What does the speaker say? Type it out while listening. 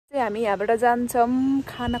चाहिँ हामी यहाँबाट जान्छौँ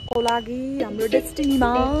खानाको लागि हाम्रो डेस्टिनीमा।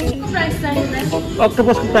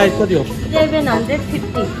 अक्टोपसको प्राइस कति हो?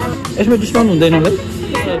 750। यसमा डिस्काउन्ट हुँदैन होला?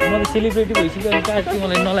 म सेलिब्रेटी भइसक्यो अनि काट्छु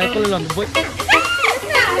मलाई नलागेकोले लन्च बोय।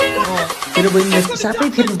 तेरो बहिनीले साथै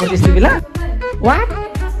फेर्नु पर्छ यस्तो बेला। वाट?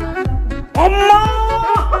 अम्मा!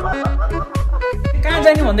 कहाँ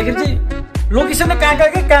जाने भन्दाखेरि चाहिँ लोकेसन कहाँ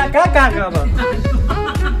अब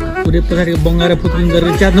पुरै पछाडि बङ्गाएर फुक्रिङ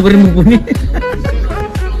गरेर च्यात्नु पर्यो म पनि।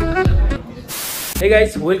 Hey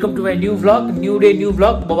guys, welcome to my new vlog, new day new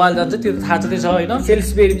vlog. बबाल जान्छ त्यो थाहा छँदैछ होइन।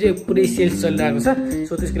 सेल्सबेरी चाहिँ पुरै सेल्स चलिरहेको छ,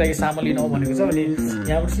 सो त्यसको लागि सामान लिन भनेको छ। अनि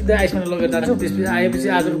यहाँबाट सिधै आइसमा लगेर जान्छौँ। त्यसपछि आएपछि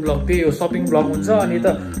आजको भ्लग त्यही हो, सपिङ भ्लग हुन्छ। अनि त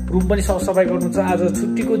रुम पनि सफाइ गर्नु छ, आज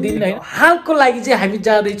छुट्टीको दिन होइन। हालको लागि चाहिँ हामी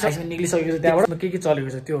जाँदैछौँ। आइसमा निक्लिसकेको छ, त्यहाँबाट के चलेको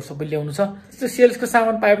छ त्यो सबै ल्याउनु छ। त्यो सेल्सको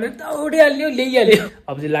सामान पायो भने दौडिहाल्यो, ल्याइहाल्यो।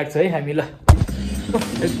 अब चाहिँ लाग्छ है हामी। ल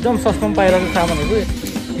एकदम सस्तोमा पाइरहेको सामानहरू,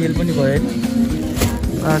 तेल पनि भयो होइन।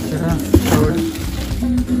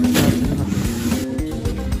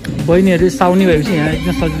 बहिनीहरू साउनी भएपछि यहाँ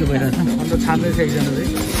एकदम सजिलो भइरहेछ। अन्त छान्दैछ एकजना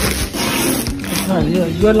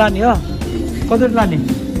चाहिँ यो लाने हो। कति लाने?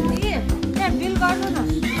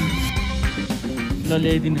 ल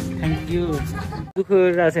ल्याइदिनु, थ्याङ्क यू। दुःख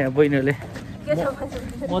गरिरहेछ यहाँ बहिनीहरूले।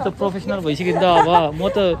 म त प्रोफेसनल भइसक्यो नि त अब। म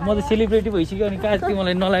त सेलिब्रेटी भइसक्यो अनि कहाँ चाहिँ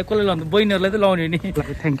मलाई नलागे कसले लान्छ? बहिनीहरूलाई त लाउने नि।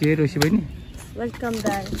 थ्याङ्क यू रोशी बहिनी। वेलकम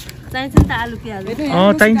दाइ। चाहिन्छ नि त आलु प्याज?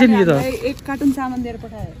 चाहिन्छ नि त। 1 कार्टुन सामान दिएर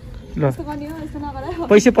पठाए। ल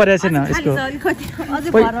पैसा परेको छैन यसको,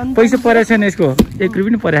 पैसा परेको छैन यसको, 1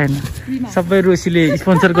 रुपियाँ पनि परेको छैन। सबै रोशीले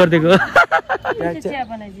स्पोन्सर गरिदिएको।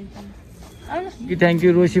 थ्याङ्क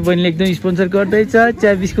यू रोशी बहिनीले एकदम स्पोन्सर गर्दैछ।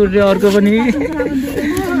 चिया बिस्कुट र अर्को पनि।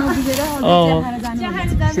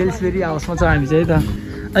 सेल्सबेरी हाउसमा छ हामी चाहिँ त।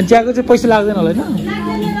 अनि चियाको चाहिँ पैसा लाग्दैन होला होइन?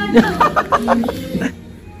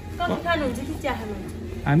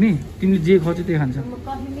 हामी तिमीले जे खोज्छौ त्यही खान्छ।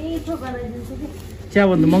 चिया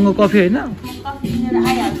भन्दा महँगो कफी होइन?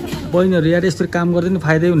 बहिनीहरू यार यस्तो काम गर्दैन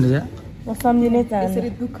फाइदै हुँदैछ। यसरी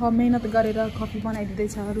दुःख मेहनत गरेर कफी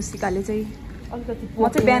बनाइदिँदैछ रोसिकाले चाहिँ। म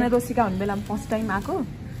चाहिँ बिहान रोसिका हुने बेलामा फर्स्ट टाइम आएको।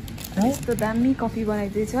 यस्तो दामी कफी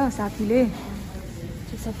बनाइदिएछ साथीले।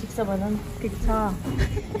 ठिक छ भन न। ठिक छ।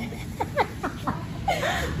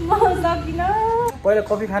 पहिला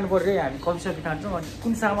कफी खानु पर्छ है हामी। कफी सफी खान्छौँ अनि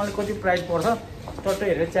कुन सामानले कति प्राइस पर्छ टट्ट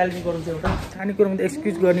हेरेर च्यालेन्ज गर्नु चाहिँ एउटा खानेकुरोमा त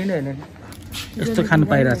एक्सक्युज गर्ने नै होइन। यस्तो खानु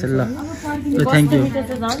पाइरहेको छ। ल थ्याङ्क यू।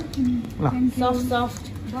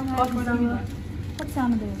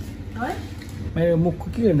 मेरो मुखको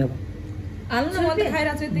के गर्ने अब?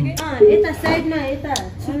 यता साइडमा यता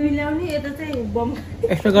छुरी ल्याउने, यता चाहिँ बम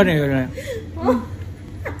यस्तो गर्ने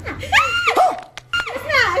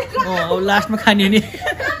अब लास्टमा खाने नि।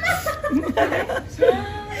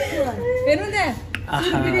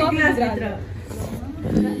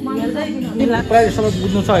 प्राइस सबै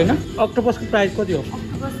बुझ्नु छ होइन? अक्टोपसको प्राइस कति हो?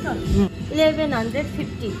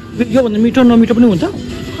 1150। योभन्दा मिठो नमिठो पनि हुन्छ?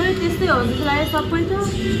 खोइ त्यस्तै हो जस्तो लाग्यो सबै त।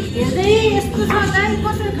 हेर्दै यस्तो छ गाई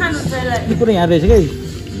कसरी खानुहुन्छ यसलाई? यो कुरा यहाँ रहेछ कि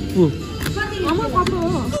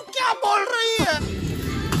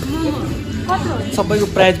सबैको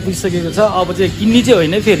प्राइस बुझिसकेको छ। अब चाहिँ किन्ने चाहिँ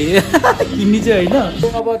होइन फेरि। किन्ने चाहिँ होइन।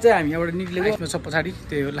 अब चाहिँ हामी यहाँबाट निक्लेको छ पछाडि,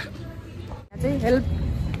 त्यही हो। ल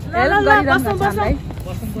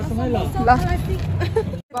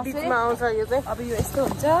बिचमा आउँछ यो चाहिँ। अब यो यस्तो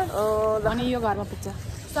हुन्छ अनि यो घरमा पुग्छ।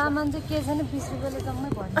 सामान चाहिँ के छैन, 20 रुपियाँले जम्मै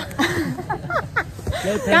भन्नु।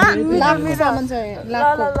 लाग्ने सामान चाहिँ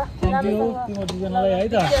लाग्छ। थ्याङ्क यू तिम्रो दुईजनालाई है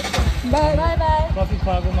त। By by by. कफी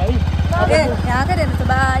खुवाएकोमा है। यहाँ चाहिँ हेर्नु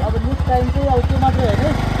बाई। अब नेक्स्ट टाइम चाहिँ अब त्यो मात्रै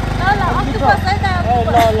होइन।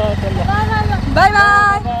 By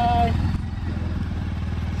by.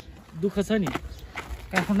 दुःख छ नि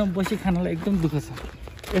काठमाडौँमा बसी खानलाई एकदम दुःख छ।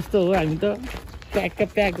 यस्तो हो हामी त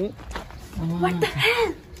प्याक हो।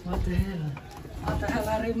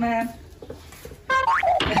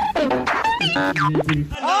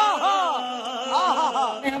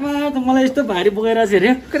 मलाई यस्तो भारी बोकेर छ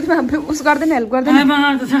अरे। उस गर्दैन, हेल्प गर्दैन।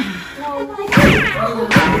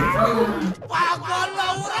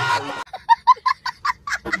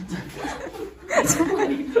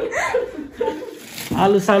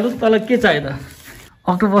 आलु सालु तँलाई के चाहियो त?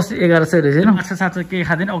 अक्टोपस 1100 रहेछ होइन? माछा साछा केही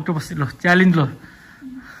खाँदैन अक्टोपस। ल च्यालेन्ज। ल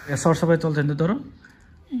सरसफाइ चल्छ नि त तर।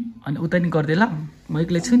 अनि उता नि गरिदिए ल, म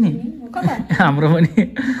एक्लै छु नि। हाम्रो पनि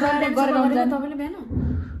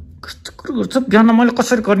कस्तो कुरो गर्छ बिहान मैले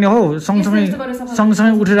कसरी गर्ने हो?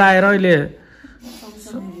 सँगसँगै उठेर आएर अहिले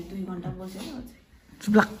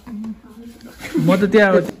चुप्ला। म त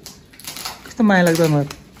त्यहाँ कस्तो माया लाग्छ म।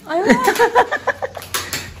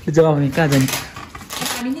 जग्गा भने कहाँ जाने?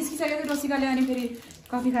 हामी निस्किसकेको रोसिकाले अनि फेरि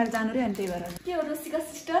कफी खाएर जानु रे अनि त्यही भएर के हो रोसीका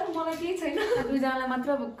सिस्टर मलाई केही छैन दुईजनालाई मात्र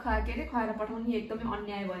के अरे खुवाएर पठाउनु एकदमै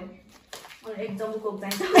अन्याय भयो मलाई एक जम्बु कोक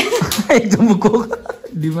चाहिन्छ एक जम्बु कोक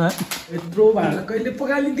दिमा यत्रो भाँडा कहिले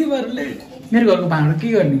पकाली तिमीहरूले मेरो घरको भाँडा के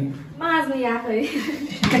गर्ने माझ्नु यहाँ खै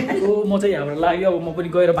ओ म चाहिँ यहाँबाट लाग्यो अब म पनि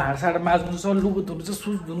गएर भाँडा साडा माझ्नु छ लुगु धुनु छ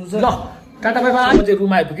सुज धुनु छ ल टाटा बाइ बाइ म चाहिँ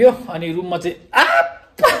रुम आइपुग्यो अनि रुममा चाहिँ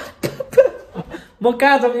म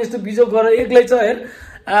कहाँ जाउँ यस्तो बिजो गरेर एक्लै छ हेर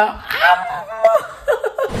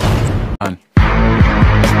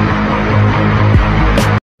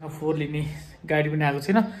फोहोर लिने गाडी पनि आएको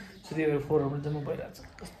छैन त्यही भएर फोहोरहरू जम्मा भइरहेको छ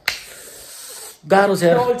गाह्रो छ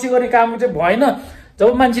अल्छी गर्ने काम चाहिँ भएन जब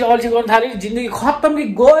मान्छेले अल्छी गर्न थाल्यो जिन्दगी खत्तम कि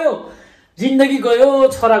गयो जिन्दगी गयो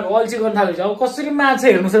छोराको अल्छी गर्न थाल्यो अब कसरी माछा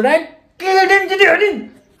हेर्नु छ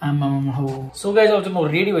आमामा हो सो गाइस अब चाहिँ म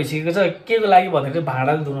रेडी भइसकेको छ के को लागि भन्दाखेरि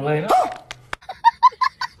भाँडा धुनलाई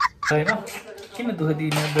होइन किन दुःख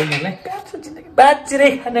दिने बहिनीहरूलाई बाँचेरै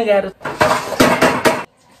खान गाह्रो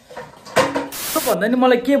भन्दा नि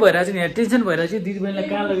मलाई के भइरहेको छ नि यहाँ टेन्सन भइरहेको छ दिदीबहिनीलाई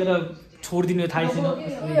कहाँ लगेर छोडिदिनु थाहै छैन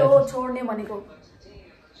छोड्ने भनेको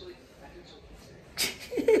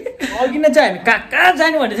अघि नै चाहिँ हामी कहाँ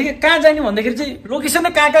जाने भनेको थियो कि कहाँ जाने भन्दाखेरि चाहिँ लोकेसन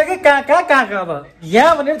नै कहाँ कहाँ अब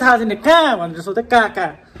यहाँ भनेर थाहा छैन कहाँ भनेर सोध्दै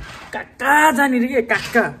कहाँ जाने रे के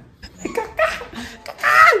कहाँ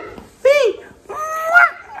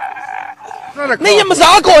नहीं ये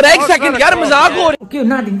मजाक हो रहा है एक सेकंड यार मजाक हो रहा है क्यों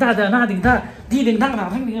ना दिंदा दी दिंदा ना दिंदा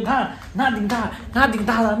ना दिंदा ना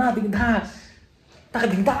दिंदा ना दिंदा तक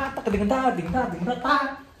दिंदा ता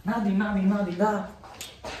ना दिंदा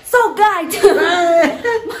सो गाइज म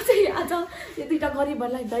चाहिँ आज यो दुईटा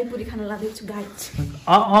गरिबहरूलाई दही पुरी खान लाग्दैछु गाइज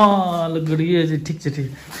ल गुड यो चाहिँ ठिक छ ठिक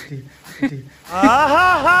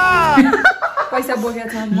पैसा बोकेको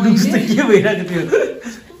छ मैले के भइरहेको थियो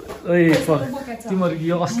ओए तिम्रो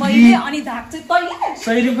यो मैले अनि धाक चाहिँ तैले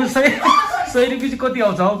 100 रुपैयाँ चाहिँ कति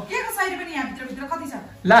आउँछ हौ के को 100 रुपैयाँ यहाँ भित्र कति छ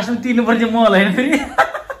लास्टमा तिर्नुपर्छ मलाई हैन फेरि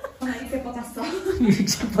 150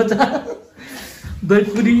 छ 150 दही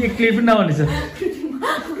पुरी एक प्लेट पनि नहुनेछ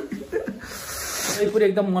दही पुरी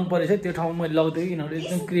एकदम मन परेछ त्यो ठाउँमा मैले लग्दै किनभने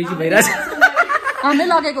एकदम क्रेजी भइरहेछ हामीले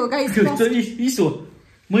लगेको गाइस इसो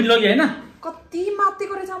मैले लगे हैन कति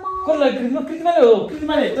मातेको रहेछ म कसलाई कृतिमाले हो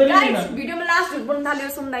कृतिमाले तैले गाइस भिडियोमा लास्ट झुट बोल्न थाल्यो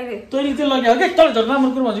सुन्दैले तैले त्यो लगे हो के तर झन् राम्रो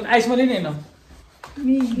कुरा भन्छु आइसमाले नि हैन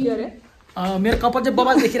के अरे मेरो कपाल चाहिँ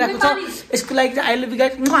बबाल देखिरहेको छ यसको लागि चाहिँ आई लभ यु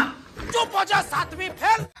गाइस चुप हो जा सातवीं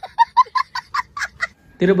फेल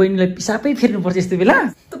तेरो बहिनीलाई पिसापै फेर्नु पर्छ यस्तो बेला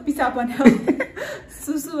त पिसाब भने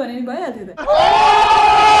सुसु भने नि भइहाल्थ्यो त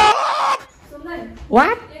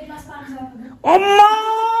व्हाट अम्मा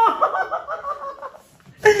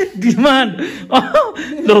डिमान्ड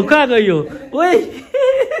धोका गयो ओए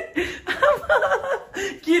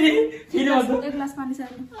के रे किन एक ग्लास पानी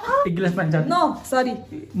चाहियो एक गिलास पानी चाहियो नो सरी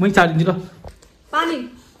म छाडिदिन्छु ल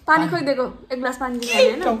पानी खोइ दिएको एक ग्लास पानी दिनु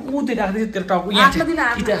हैन उ त्यो राख्दै तेरो टाउको यहाँ छ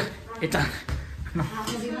यता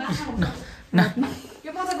न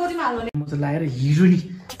यो पछा गोजीमा हाल्नु म त लाएर हिरो नि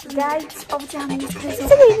गाइस अब चाहिँ हामी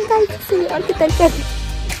निस्किन्छौँ अर्को तरिका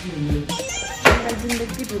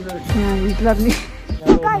जिन्दगी ढुलो लाग्ने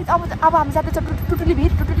गाइस अब हामी जाँदैछ टुटुली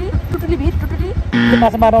भिड त्यो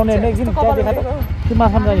माछा माराउने हैन एकछिन त्यहाँ देखा त त्यो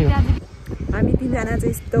माछा जाने हो हामी तीनजना चाहिँ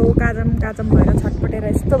यस्तो काजम भएर छटपटेर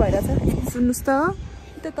यस्तो भइरहेछ सुन्नुहोस् त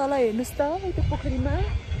त्यो तल हेर्नुहोस् त त्यो पोखरीमा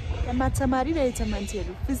त्यहाँ माछा मारिरहेछ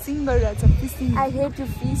मान्छेहरू फिसिङ गरिरहेछ fishing I hate to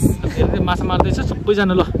fees माछा मार्दैछ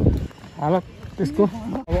सबैजना ल हाल त्यसको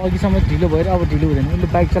अब अघिसम्म ढिलो भएर अब ढिलो हुँदैन उसले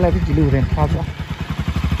बाइक चलाएपछि ढिलो हुँदैन थाहा छ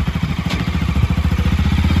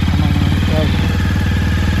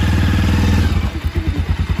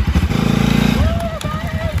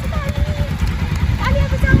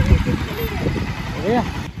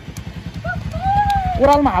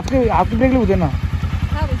ओह्रालमा हातको ब्रेकले हुँदैन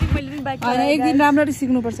एक दिन राम्ररी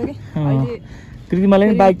सिक्नुपर्छ कि कृतिमाले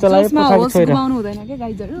पनि बाइक चलायो पछाडि छोएर घुमाउनु हुँदैन के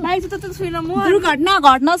गाइजहरु बाइक त छुइन म दुर्घटना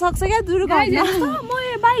घट्न सक्छ क्या दुर्घटना म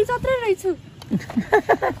बाइक जत्रै रहेछु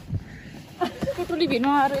टुटुली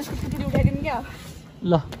भिडमा आएर यसको टुटुली उठाइदिनु क्या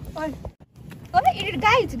ल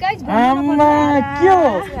गाइज आमा के हो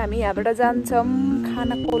हामी यहाँबाट जान्छौँ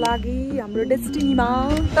खानाको लागि हाम्रो डेस्टिनीमा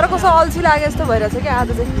तर कसो अल्छी लागे जस्तो भइरहेछ क्या आज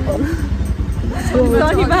चाहिँ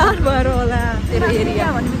शनिबार भएर होला तेरो एरिया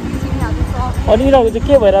अनि यिनीहरूको चाहिँ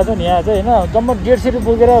के भइरहेछ नि यहाँ चाहिँ होइन जम्मा 150 रुपियाँ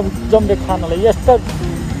बोकेर जम्ले खानलाई यस्तो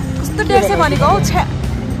कस्तो 150 भनेको हौ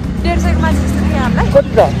 150 मान्छे जस्तो कि हामीलाई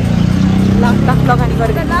कति त लाख लगानी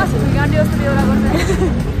गरेको लास्ट गाडी जस्तो बेहोरा गर्छ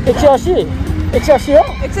 180 हो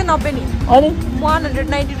 190 नि अनि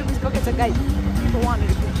 190 रुपिस पकेछ गाइस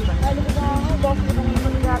 150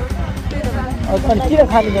 अनि किन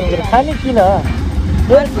खाने किन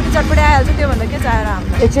पनि चटपटे आइहाल्छ त्योभन्दा के चाहिएर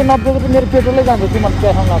हामीलाई 190 को त मेरो पेट्रोलै जान्छ तिमीहरू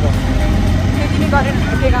क्या खाउँ लाग्यो त्यति नै गरेन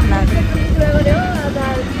के काम लाग्छ कुरा गऱ्यो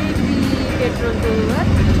पेट्रोलको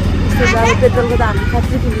पेट्रोलको त हामी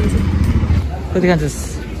कति किनिन्छ कति खान्छस्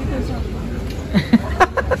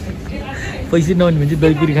पैसा नहुने भने चाहिँ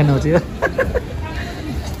दही पुरी खानु आउँछ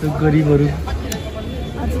यस्तो गरिबहरू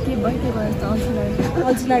अझ के भयो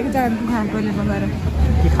अल्छी लाग्यो जानु खानुपर्ने बनाएर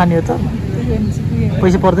के खाने हो त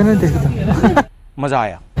पैसा पर्दैन नि त्यसको त मजा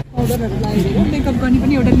आयो पाउडरहरू लाग्यो मेकअप गर्ने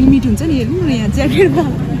पनि एउटा लिमिट हुन्छ नि हेर्नु न यहाँ ज्याकेटमा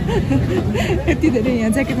यति धेरै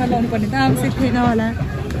यहाँ ज्याकेटमा लाउनु पर्ने त आवश्यक थिएन होला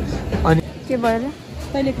अनि के भयो र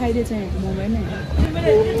तैँले खाइदिएछ मोबाइल नै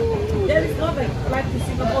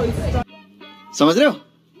समझ रहे हो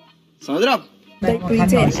दहीपुरी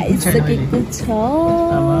चाहिँ आइसकेको छ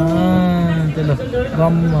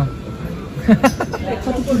गममा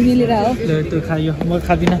कति पुग्ने लिएर हो त्यो खायो म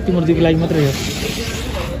खाँदिनँ तिम्रो दिदीको लागि मात्रै हो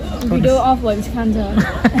भिडियो अफ भएपछि खान्छ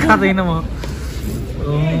खाँदैन म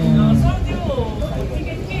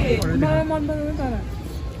मलाई मन पर्दैन तर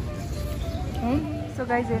सो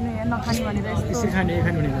गाइज हेर्नु यहाँ नखाने भनेर यस्तो खाने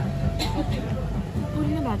भनेर पुरी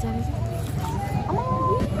नै भाजा रहेछ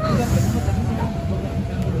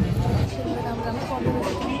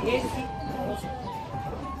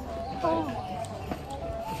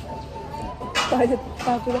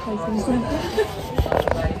पापुरा खाइसकेको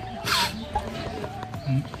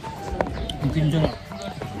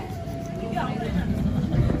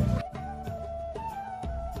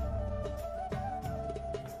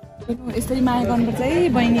यसरी माया गर्नुपर्छ है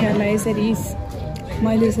बहिनीहरूलाई यसरी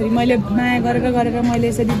मैले माया गरेर मैले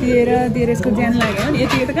यसरी दिएर यसको ज्यान लाग्यो नि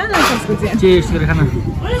यति त कहाँ लाग्छ यसको ज्यान चेस्ट गरेर खाना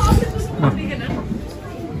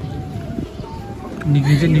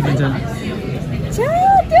निक्लिन्छ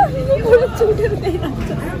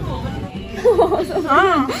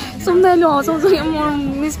सुन्दैले हँसाउँछ म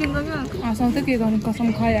निस्किन्छ क्या हँसाउँछ के गर्नु कसम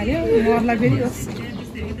खाइहाल्यो मरलाई फेरि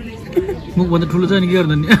मुखभन्दा ठुलो छ नि के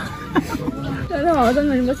गर्नु नि तर हँसाउनु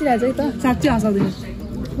भने बसिरहेको छ है त साँच्चै हँसाउँदैन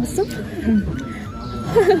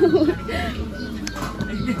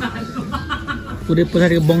पुरै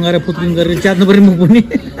पछाडिको बङ्गाएर फुत्किङ गरेर च्यात्नु पर्ने मुख पनि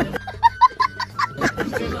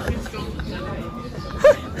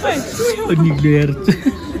निक्ल्यो यार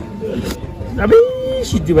अबे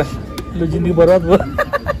सिद्धि बा लो जिन्दगी बर्बाद भयो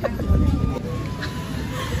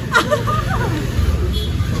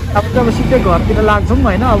अब त अब सिधै घरतिर लाग्छौँ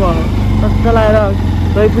होइन अब टक्क लगाएर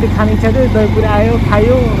दहीपुरी खाने इच्छा थियो दहीपुरी आयो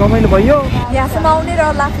खायो रमाइलो भयो यहाँसम्म आउने र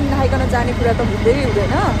लाफिङ नखाइकन जाने कुरा त हुँदै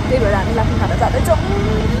हुँदैन त्यही भएर हामी लाफिङ खान जाँदैछौँ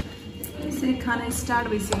यसरी खाना स्टार्ट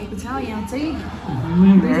भइसकेको छ यहाँ चाहिँ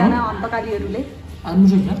दुईजना हन्तकारीहरूले आउनु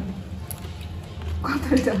सक्छ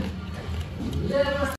कता